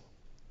vassal,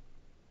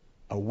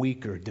 a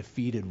weaker,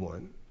 defeated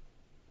one.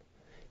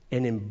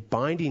 And in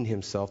binding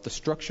himself, the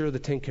structure of the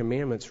Ten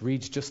Commandments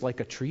reads just like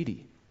a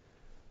treaty.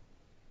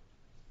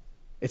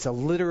 It's a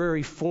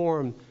literary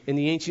form in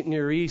the ancient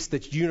Near East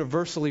that's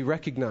universally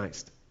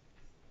recognized.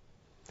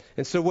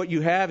 And so what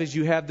you have is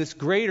you have this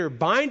greater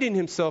binding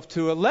himself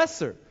to a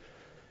lesser.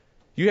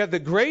 You have the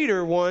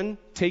greater one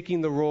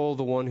taking the role of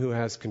the one who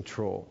has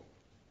control.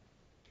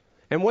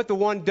 And what the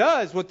one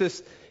does, what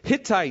this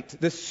Hittite,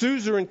 this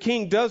suzerain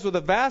king does with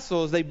a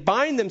vassal is they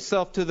bind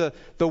themselves to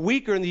the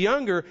weaker and the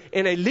younger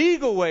in a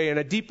legal way, in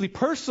a deeply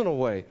personal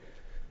way.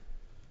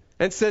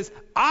 And says,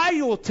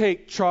 I will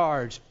take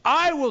charge.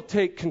 I will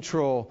take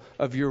control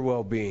of your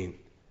well-being,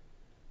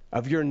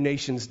 of your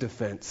nation's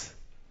defense,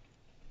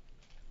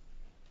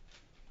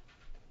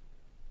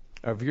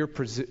 of your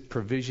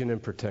provision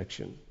and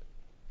protection.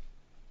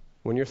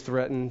 When you're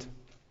threatened,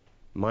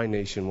 my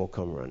nation will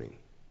come running.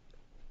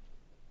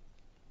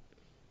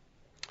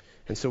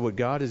 And so what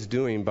God is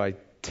doing by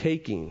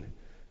taking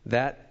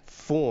that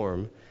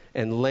form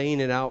and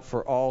laying it out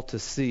for all to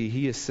see,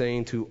 he is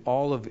saying to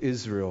all of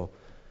Israel,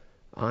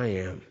 I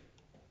am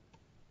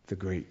the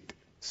great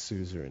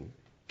suzerain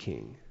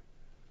king.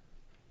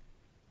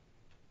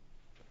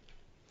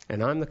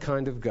 And I'm the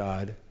kind of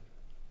God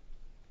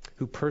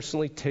who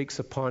personally takes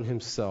upon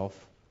himself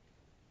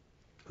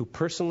to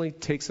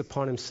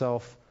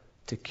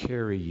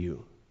carry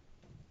you,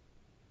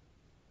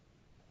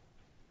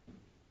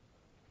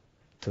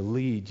 to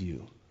lead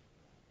you,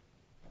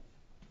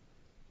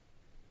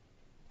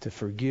 to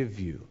forgive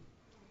you.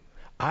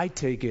 I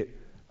take it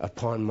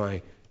upon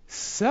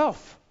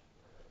myself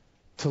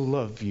to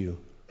love you.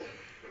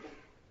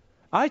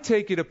 I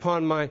take it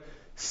upon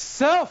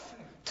myself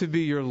to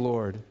be your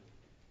Lord,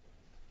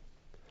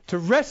 to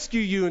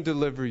rescue you and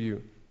deliver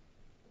you,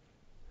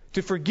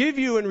 to forgive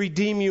you and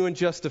redeem you and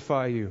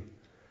justify you.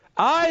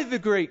 I, the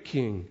great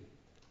King,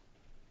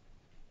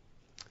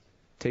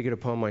 take it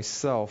upon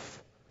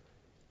myself,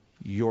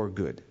 your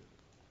good.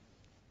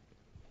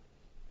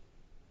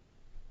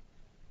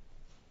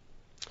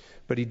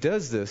 But he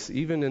does this,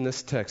 even in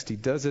this text, he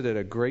does it at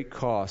a great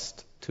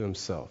cost to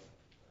himself.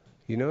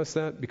 You notice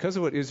that? Because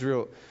of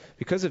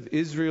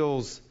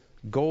Israel's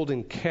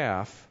golden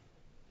calf,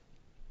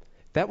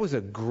 that was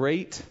a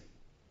great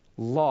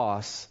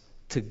loss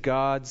to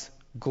God's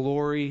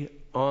glory,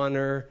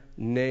 honor,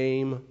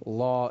 name,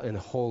 law, and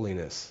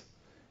holiness.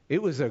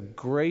 It was a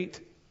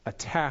great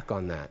attack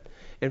on that.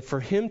 And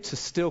for him to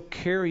still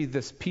carry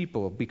this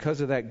people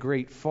because of that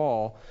great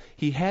fall,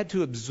 he had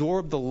to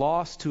absorb the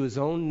loss to his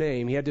own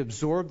name. He had to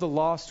absorb the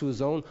loss to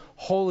his own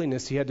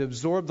holiness. He had to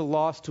absorb the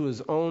loss to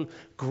his own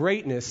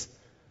greatness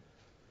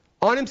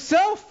on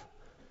himself.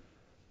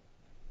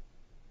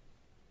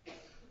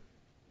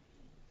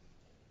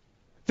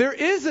 There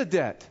is a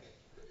debt.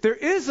 There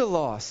is a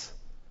loss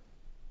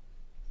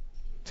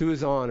to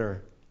his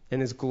honor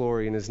and his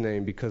glory and his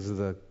name because of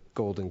the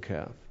golden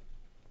calf.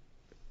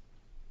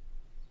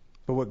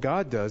 But what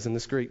God does in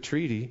this great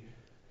treaty,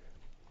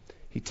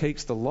 he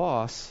takes the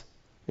loss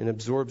and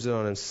absorbs it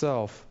on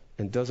himself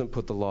and doesn't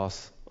put the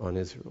loss on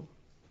Israel.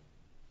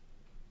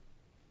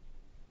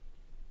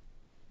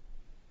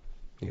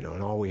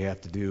 And all we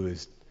have to do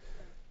is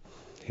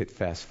hit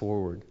fast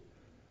forward.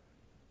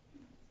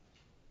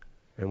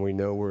 And we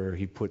know where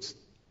he puts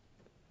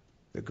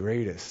the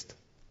greatest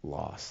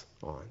loss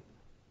on.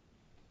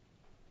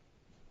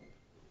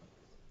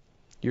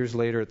 Years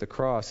later at the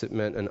cross, it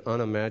meant an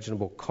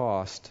unimaginable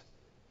cost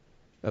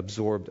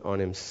absorbed on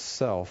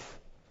himself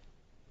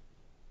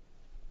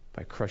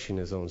by crushing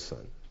his own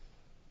son.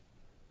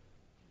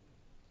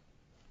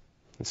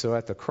 And so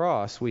at the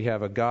cross, we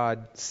have a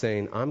God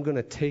saying, I'm going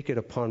to take it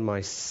upon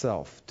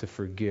myself to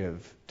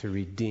forgive, to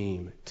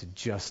redeem, to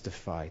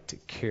justify, to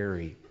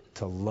carry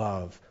to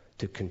love,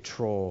 to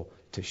control,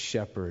 to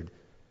shepherd,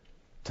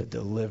 to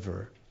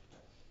deliver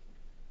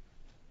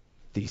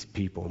these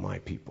people, my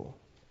people.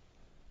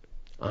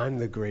 I'm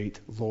the great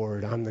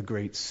Lord, I'm the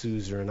great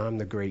suzerain, I'm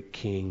the great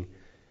king,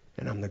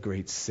 and I'm the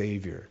great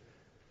Savior.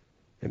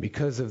 And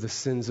because of the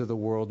sins of the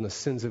world and the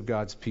sins of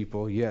God's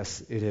people,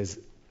 yes, it has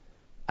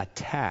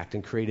attacked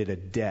and created a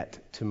debt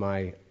to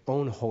my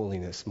own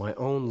holiness, my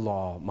own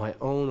law, my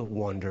own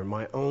wonder,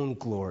 my own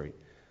glory.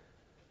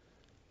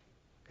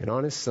 And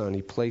on his Son,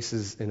 he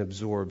places and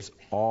absorbs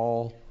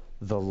all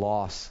the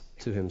loss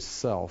to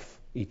himself,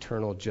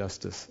 eternal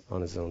justice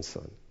on his own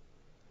Son.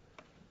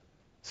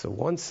 So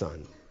one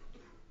Son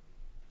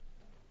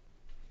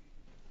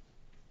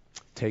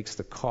takes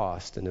the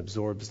cost and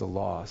absorbs the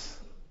loss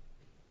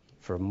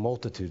for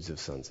multitudes of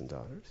sons and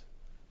daughters.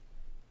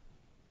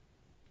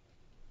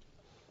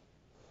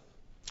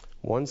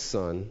 One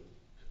Son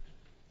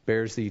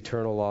bears the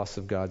eternal loss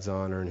of God's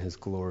honor and his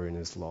glory and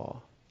his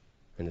law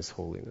and his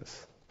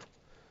holiness.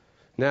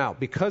 Now,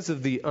 because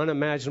of the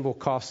unimaginable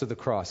cost of the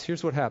cross,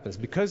 here's what happens.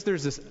 Because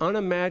there's this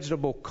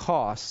unimaginable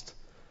cost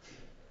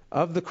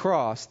of the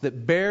cross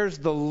that bears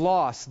the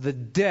loss, the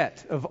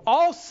debt of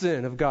all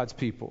sin of God's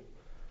people,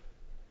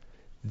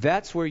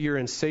 that's where your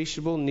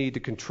insatiable need to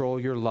control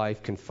your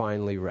life can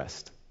finally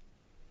rest.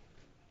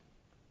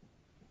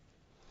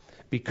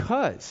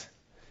 Because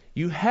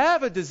you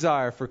have a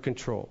desire for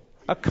control,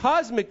 a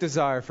cosmic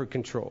desire for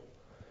control.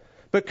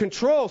 But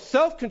control,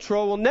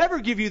 self-control, will never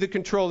give you the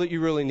control that you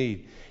really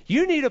need.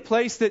 You need a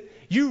place that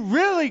you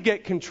really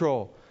get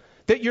control,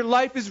 that your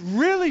life is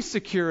really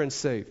secure and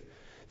safe,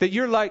 that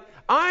you're like,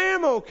 I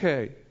am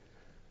okay.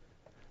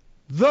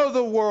 Though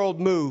the world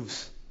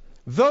moves,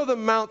 though the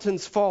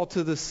mountains fall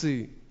to the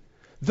sea,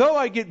 though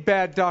I get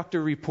bad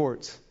doctor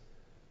reports,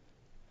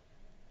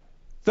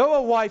 though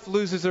a wife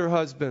loses her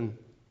husband,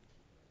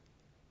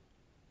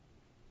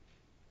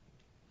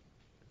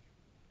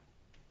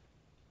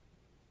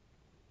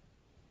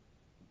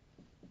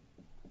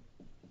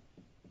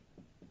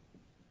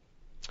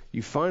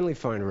 you finally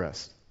find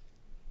rest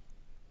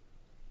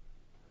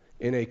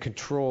in a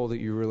control that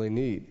you really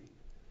need.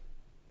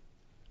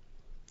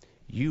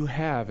 You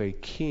have a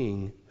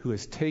king who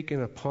has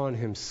taken upon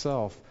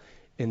himself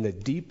in the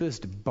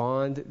deepest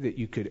bond that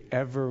you could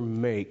ever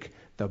make,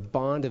 the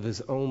bond of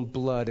his own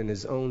blood and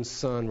his own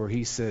Son, where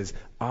he says,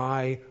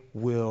 I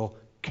will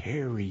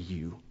carry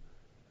you.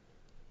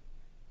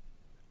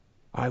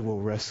 I will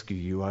rescue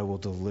you. I will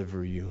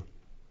deliver you.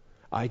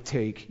 I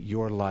take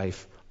your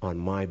life on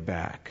my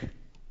back.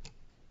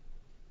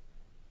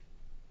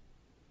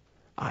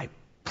 I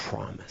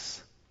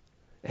promise.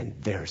 And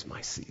there's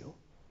my seal,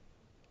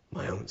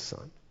 my own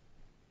Son.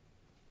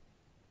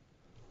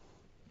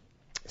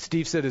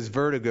 Steve said his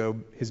vertigo,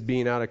 his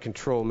being out of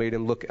control, made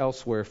him look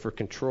elsewhere for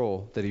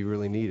control that he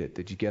really needed.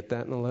 Did you get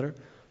that in the letter?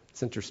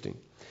 It's interesting.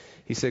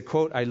 He said,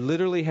 quote, I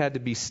literally had to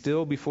be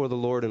still before the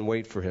Lord and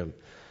wait for him.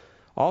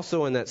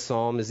 Also in that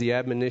psalm is the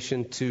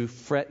admonition to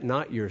fret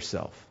not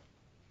yourself.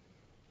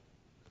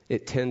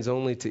 It tends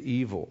only to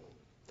evil.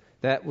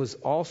 That was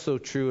also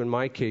true in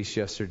my case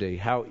yesterday.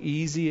 How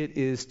easy it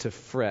is to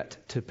fret,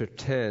 to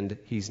pretend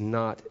he's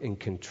not in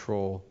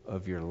control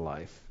of your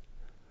life.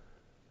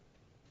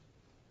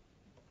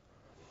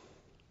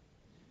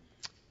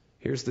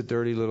 Here's the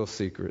dirty little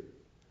secret.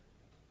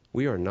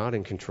 We are not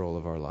in control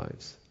of our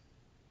lives.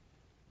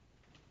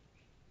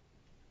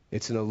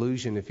 It's an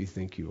illusion if you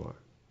think you are.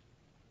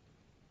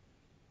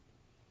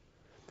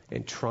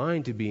 And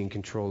trying to be in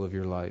control of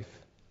your life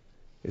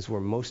is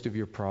where most of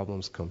your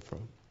problems come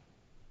from.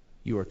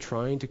 You are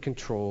trying to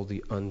control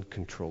the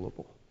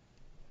uncontrollable.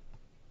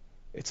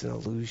 It's an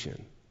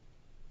illusion.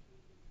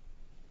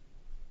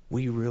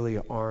 We really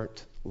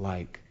aren't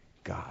like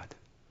God,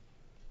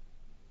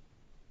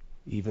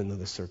 even though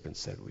the serpent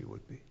said we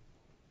would be.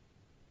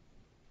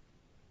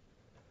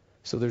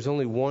 So there's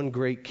only one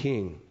great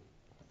king.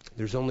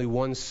 There's only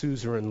one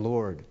suzerain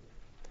Lord.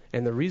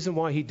 And the reason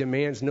why he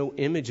demands no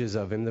images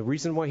of him, the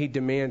reason why he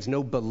demands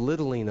no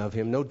belittling of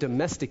him, no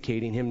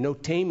domesticating him, no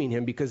taming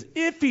him, because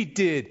if he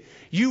did,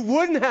 you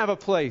wouldn't have a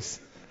place,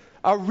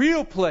 a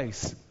real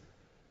place,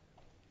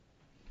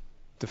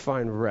 to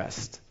find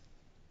rest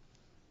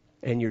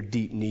and your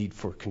deep need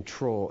for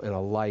control in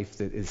a life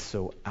that is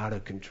so out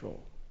of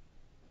control.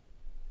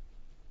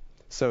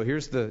 So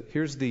here's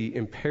the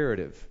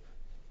imperative.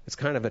 It's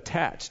kind of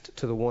attached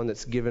to the one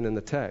that's given in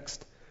the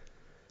text.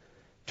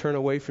 Turn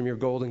away from your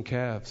golden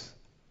calves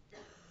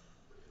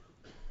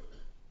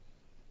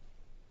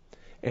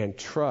and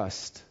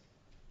trust,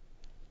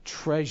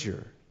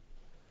 treasure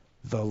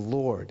the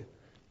Lord,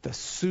 the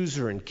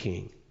suzerain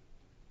King,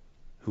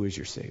 who is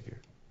your Savior.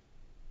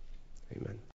 Amen.